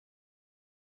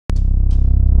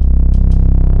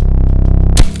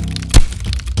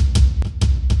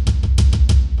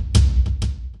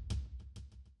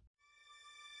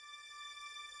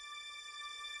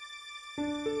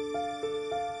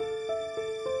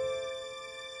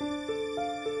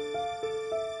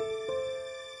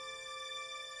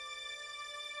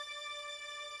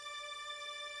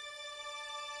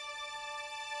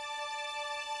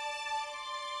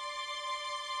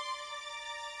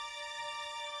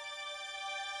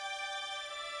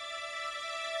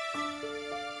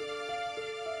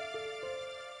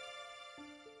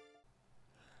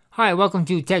Hi, welcome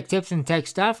to Tech Tips and Tech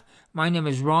Stuff. My name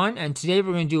is Ron, and today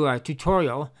we're going to do a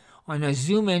tutorial on a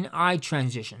zoom-in eye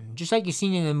transition, just like you've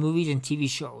seen in the movies and TV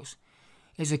shows.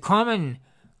 It's a common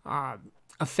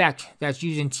effect that's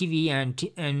used in TV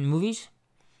and movies,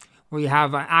 where you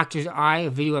have an actor's eye, a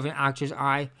video of an actor's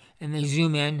eye, and they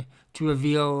zoom in to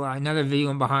reveal another video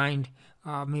in behind,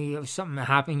 maybe of something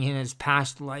happening in his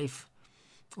past life,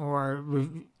 or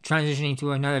transitioning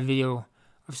to another video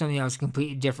of something else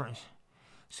completely different.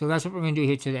 So that's what we're going to do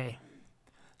here today.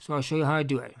 So I'll show you how to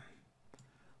do it.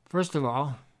 First of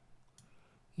all,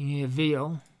 you need a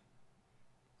video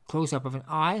close-up of an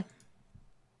eye.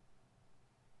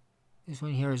 This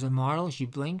one here is a model. She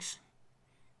blinks.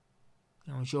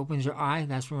 And when she opens her eye,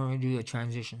 that's when we're going to do the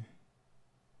transition.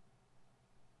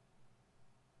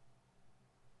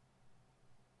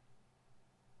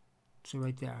 So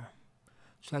right there.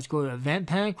 So let's go to Event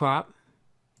Pan and Crop.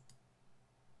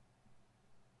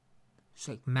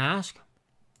 Select Mask.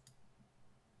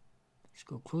 Let's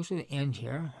go close to the end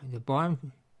here. At the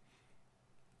bottom,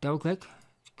 double click,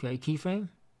 create a keyframe.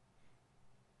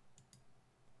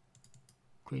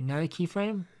 Create another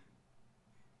keyframe.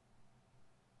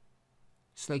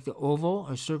 Select the oval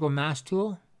or circle mask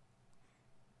tool.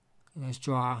 And let's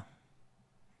draw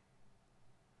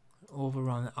an oval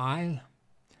around the eye.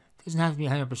 Doesn't have to be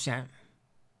 100%.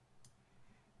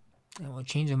 And we'll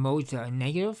change the mode to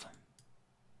negative.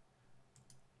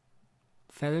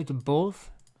 Feather to both,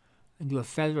 and do a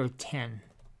feather of 10.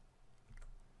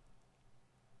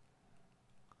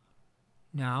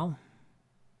 Now,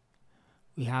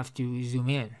 we have to zoom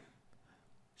in.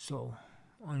 So,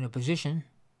 on the position,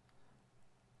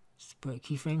 let's put a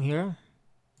keyframe here,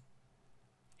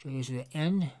 drag it to the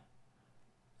end,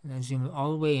 and then zoom it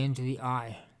all the way into the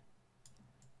eye.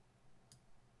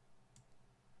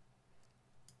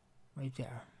 Right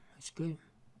there. That's good.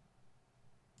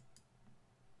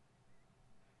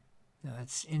 Now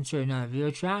let's insert another video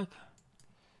track.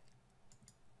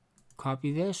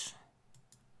 Copy this.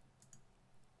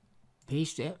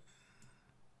 Paste it.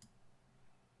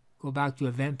 Go back to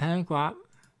Event Pan and Crop.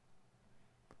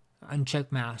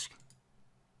 Uncheck Mask.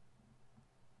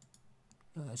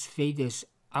 Now let's fade this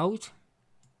out.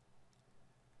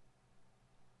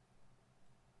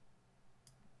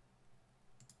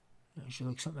 It should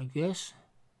look something like this.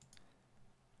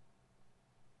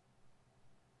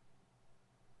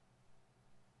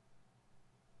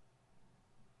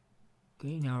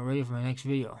 Okay, now we're ready for my next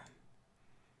video.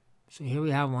 So here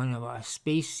we have one of a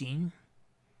space scene,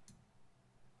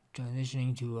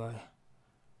 transitioning to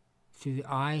through the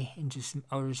eye into some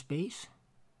outer space.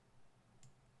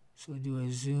 So we'll do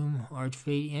a zoom or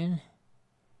fade in.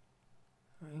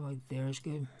 Right there is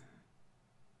good.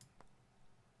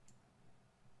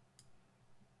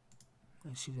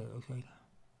 Let's see what that looks like.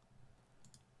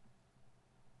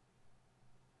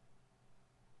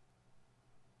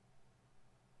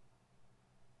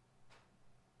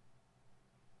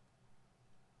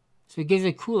 So it gives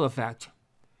a cool effect.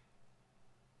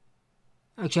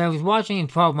 Actually, I was watching in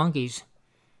 12 Monkeys.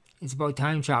 It's about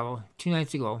time travel, 2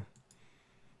 nights ago.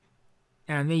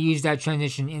 And they used that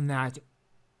transition in that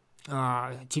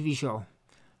TV show.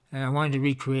 And I wanted to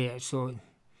recreate it. So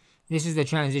this is the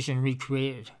transition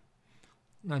recreated.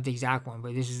 Not the exact one,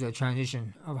 but this is the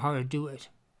transition of how to do it.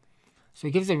 So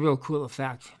it gives a real cool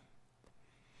effect.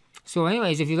 So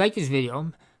anyways, if you like this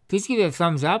video, please give it a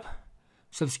thumbs up.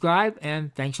 Subscribe,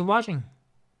 and thanks for watching.